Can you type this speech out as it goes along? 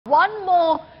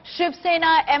Shiv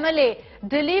Sena MLA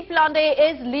Dilip Lande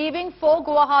is leaving for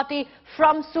Guwahati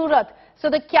from Surat. So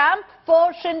the camp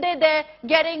for Shinde, they're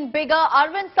getting bigger.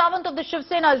 Arvind Sawant of the Shiv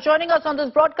Sena is joining us on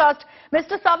this broadcast.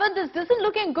 Mr. Sawant, this isn't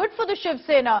looking good for the Shiv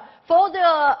Sena. For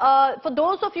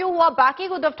those of you who are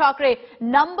backing Uddhav Thackeray,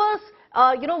 numbers,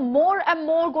 more and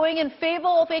more going in favor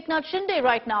of Eknath Shinde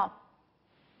right now.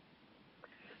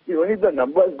 Even if the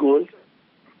numbers goes,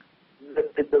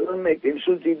 it doesn't make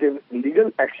insurance. The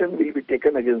legal action will be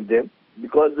taken against them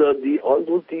because all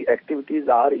those activities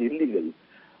are illegal.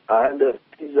 And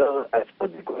as per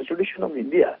the Constitution of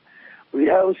India, we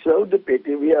have served the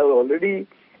petition. We have already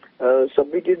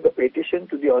submitted the petition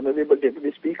to the Honorable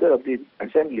Deputy Speaker of the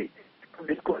Assembly to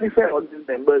disqualify all these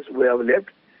members who have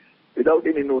left without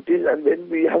any notice. And when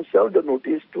we have served the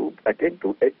notice to attend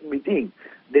to a meeting,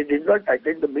 they did not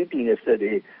attend the meeting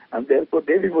yesterday, and therefore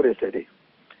day before yesterday.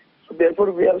 So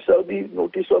therefore, we have served the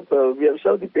notice of we have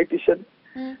served the petition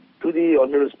to the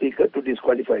Honorable Speaker to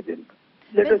disqualify them.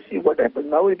 Let us see what happens.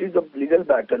 Now it is a legal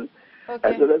battle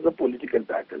as well as a political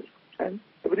battle. And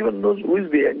everyone knows who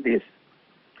is behind this.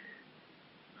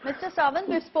 Mr. Sawant,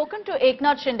 we've spoken to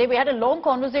Eknath Shinde. We had a long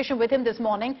conversation with him this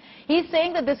morning. He's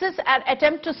saying that this is an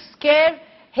attempt to scare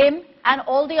him and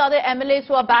all the other MLAs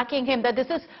who are backing him, that this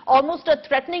is almost a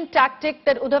threatening tactic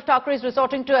that Uddhav Thackeray is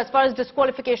resorting to as far as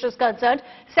disqualification is concerned.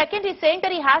 Second, he's saying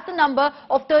that he has the number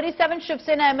of 37 Shiv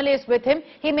Sena MLAs with him.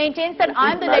 He maintains that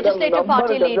I am the legislative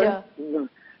party leader.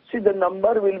 See, the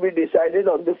number will be decided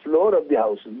on the floor of the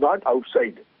house, not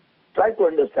outside. Try to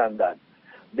understand that.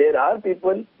 There are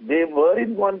people, they were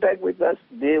in contact with us,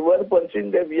 they were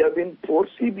pursuing them. We have been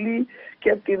forcibly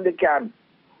kept in the camp.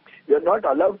 We are not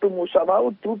allowed to move.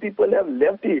 Somehow, two people have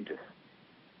left it,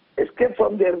 escaped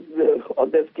from their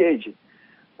cage.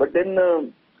 But then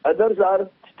others are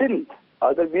still,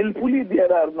 either willfully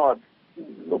there are not.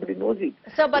 Nobody knows it.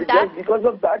 Sir, but that, because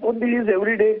of that only he is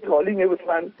every day calling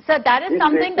everyone. Sir, that is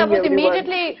something that was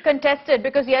immediately contested,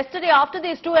 because yesterday after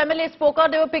these two MLAs spoke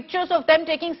out, there were pictures of them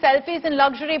taking selfies in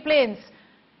luxury planes.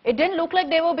 It didn't look like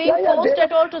they were being forced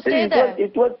at all to stay there.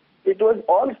 It was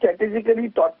all strategically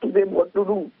taught to them what to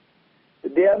do.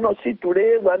 They are not. See,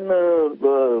 today one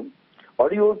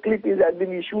audio clip has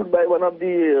been issued by one of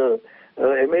the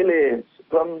MLAs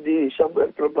from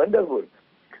Pandharpur.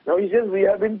 Now he says, we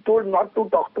have been told not to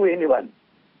talk to anyone.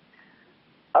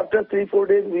 After 3-4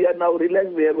 days, we are now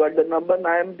relaxed. We have got the number, and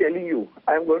I am telling you,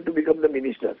 I am going to become the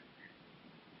minister.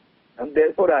 And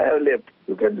therefore, I have left.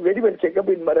 You can very well check up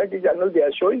in Marathi channel, they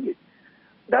are showing it.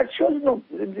 That shows, no,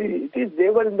 it is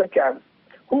they were in the camp.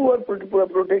 Who were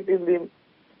protecting the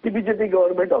BJP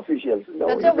government officials? Now,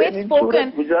 that's a way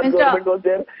spoken. Gujarat government was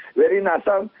there. Where in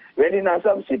Assam,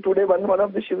 see, today one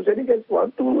of the Shiv Sena has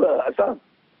gone to Assam.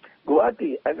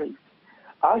 Guwahati, and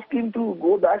asked him to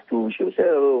go back to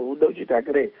Uddhav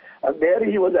Thackeray, and there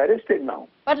he was arrested now.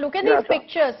 But look at these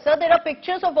pictures, sir. There are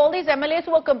pictures of all these MLAs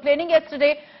who were complaining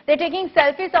yesterday. They're taking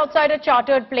selfies outside a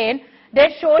chartered plane.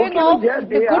 They're showing off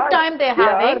the good time they're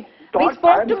having. We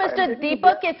spoke to Mr.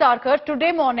 Deepak Kesarkar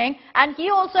today morning, and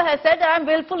he also has said that I'm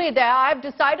willfully there. I've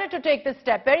decided to take this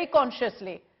step very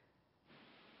consciously.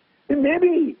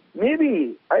 Maybe.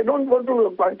 I don't want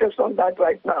to contest on that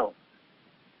right now.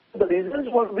 The reasons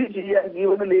for which he has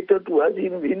given a letter to us,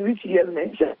 in which he has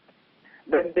mentioned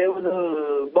that there was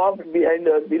a bomb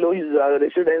below his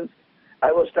residence.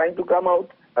 I was trying to come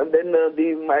out, and then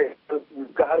my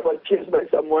car was chased by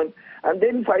someone, and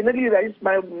then finally writes,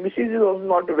 my missus was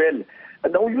not well.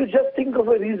 And now you just think of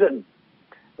a reason.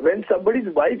 When somebody's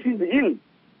wife is ill,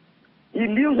 he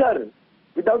leaves her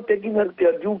without taking her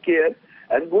due care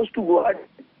and goes to Guwahati.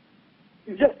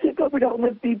 You just think of it, how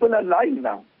many people are lying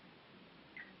now.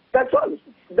 That's all.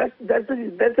 That's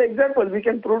an example. We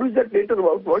can produce that later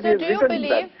about what he has written in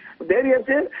that. There he has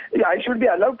said, I should be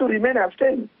allowed to remain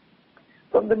abstain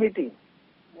from the meeting.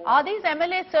 Are these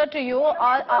MLAs, sir, to you,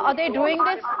 are they doing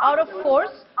this out of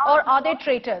force, or are they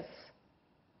traitors?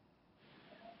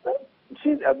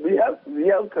 See, we have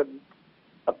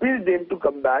appealed them to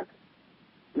come back.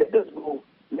 Let us go.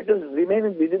 Let us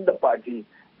remain within the party.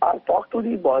 Or talk to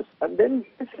the boss, and then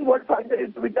see what further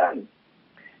is to be done.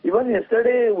 Even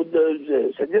yesterday,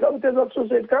 Sanjay Raut has also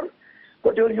said, come,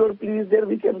 whatever your plea is there,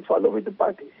 we can follow with the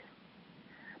party.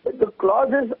 But the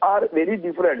clauses are very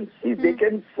different. See, they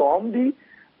can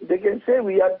they can say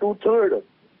we are 2/3,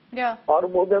 or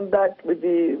more than that, but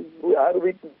they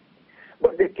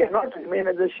cannot remain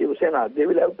as a Shiv Sena. They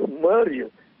will have to merge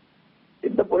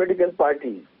in the political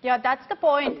party. Yeah, that's the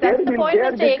point. That's the point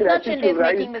that Eknath Shinde is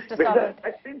making, Mr. Sawant.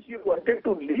 Since you wanted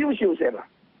to leave Shiv Sena.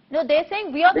 No, they're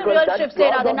saying we are the real Shiv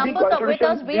Sena. The numbers are with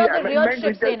us. We are the real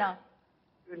Shiv Sena.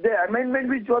 The amendment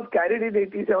which was carried in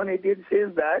 87, 88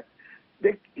 says that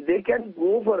they can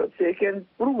go for, they can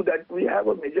prove that we have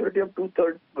a majority of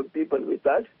 2/3 people with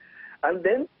us, and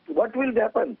then what will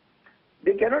happen?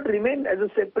 They cannot remain as a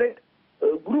separate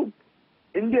group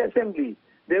in the assembly.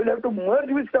 They will have to merge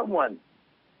with someone.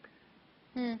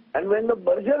 And when the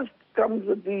merger comes,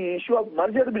 the issue of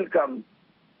merger will come,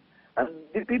 and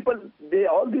the people,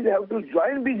 all these have to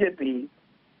join BJP.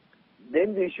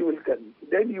 Then the issue will come.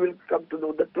 Then you will come to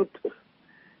know the truth,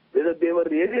 whether they were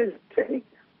really standing,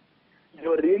 they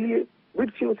were really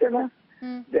with Shiv Sena,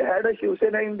 they had a Shiv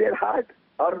Sena in their heart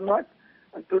or not.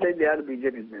 And today they are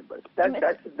BJP members.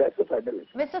 That's a final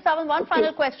issue. Mr. Sawant, one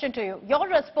final question to you. Your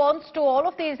response to all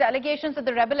of these allegations that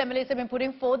the rebel MLAs have been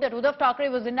putting forth, that Uddhav Thackeray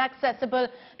was inaccessible,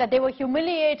 that they were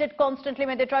humiliated constantly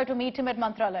when they tried to meet him at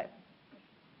Mantralaya.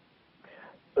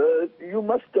 You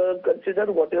must consider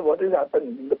what has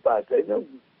happened in the past. I know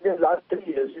in the last 3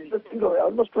 years, you just think of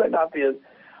almost 2.5 years.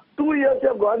 2 years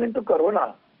have gone into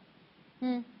Corona.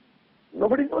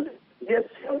 Nobody knows it. Yes,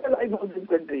 I know this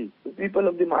country, the people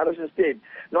of the Maharashtra state.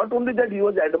 Not only that, he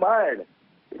was admired.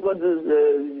 He was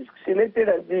selected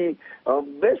as the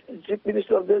best chief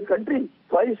minister of the country.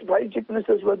 Five chief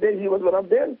ministers were there. He was one of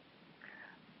them.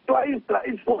 Twice,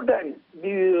 4 times.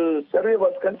 The survey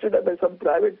was considered by some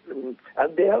private,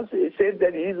 and they have said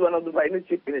that he is one of the finest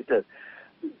chief ministers.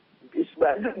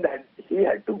 Imagine that he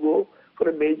had to go for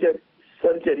a major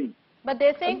surgery. But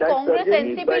they're saying Congress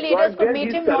NCP leaders could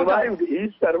meet him not.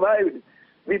 He survived.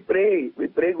 We pray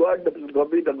God,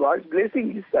 with the God's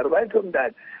blessing, he survived from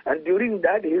that. And during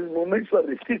that, his movements were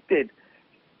restricted.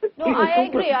 No, I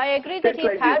agree that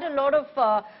he's had a lot of,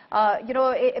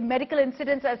 medical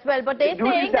incidents as well. But they're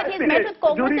saying that he's met with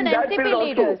Congress and NCP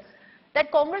leaders.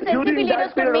 That Congress NCP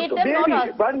leaders could meet them, not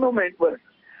us. One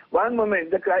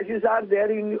moment. The crises are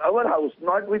there in our house,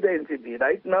 not with the NCP.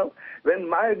 Right now, when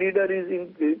my leader is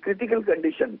in critical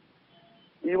condition,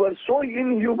 you are so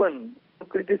inhuman to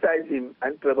criticize him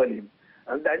and trouble him.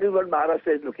 And that is what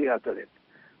Maharashtra is looking after it.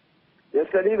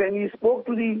 Yesterday, when he spoke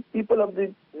to the people of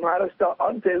the Maharashtra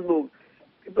on Facebook,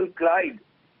 people cried.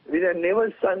 We have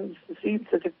never seen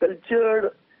such a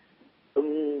cultured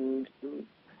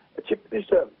chief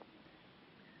minister.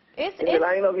 In the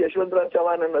line of Yashwantrao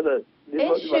Chavan and others.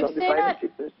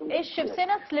 Is Shiv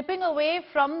Sena slipping away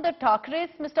from the Thackerays,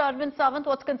 Mr. Arvind Sawant?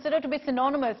 What's considered to be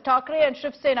synonymous, Thackeray and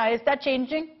Shiv Sena, is that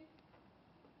changing?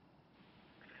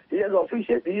 He has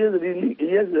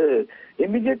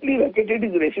immediately vacated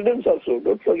his residence also.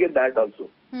 Don't forget that also.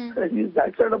 He's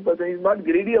that sort of person. He's not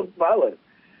greedy of power.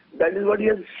 That is what he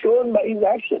has shown by his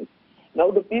action.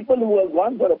 Now the people who have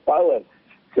gone for a power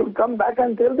should come back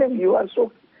and tell them, you are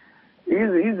so...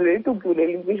 He's ready to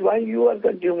relinquish why you want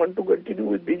to continue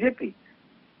with BJP.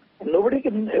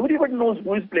 Everybody knows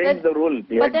who is playing the role.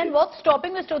 But then what's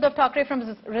stopping Mr. Uddhav Thackeray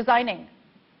from resigning?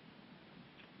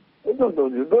 No,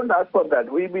 you don't ask for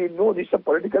that. We know this is a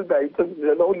political battle.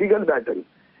 It's no legal battle.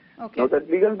 Okay. Now that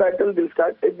legal battle will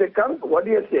start. If they come, what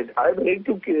he has said, I am ready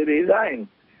to resign.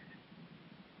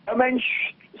 Come and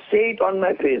say it on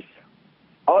my face.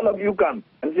 All of you come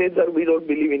and say, sir, we don't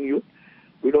believe in you.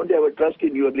 We don't have a trust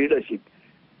in your leadership.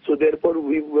 So therefore,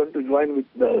 we want to join with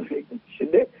the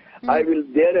Shinde. I will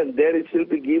there itself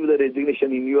give the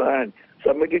resignation in your hand,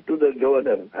 submit it to the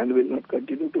governor, and will not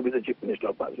continue to be the chief minister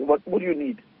of Maharashtra. What more you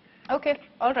need? Okay,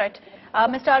 all right.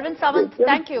 Mr. Arvind Sawant,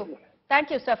 thank you. Thank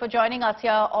you, sir, for joining us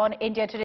here on India Today.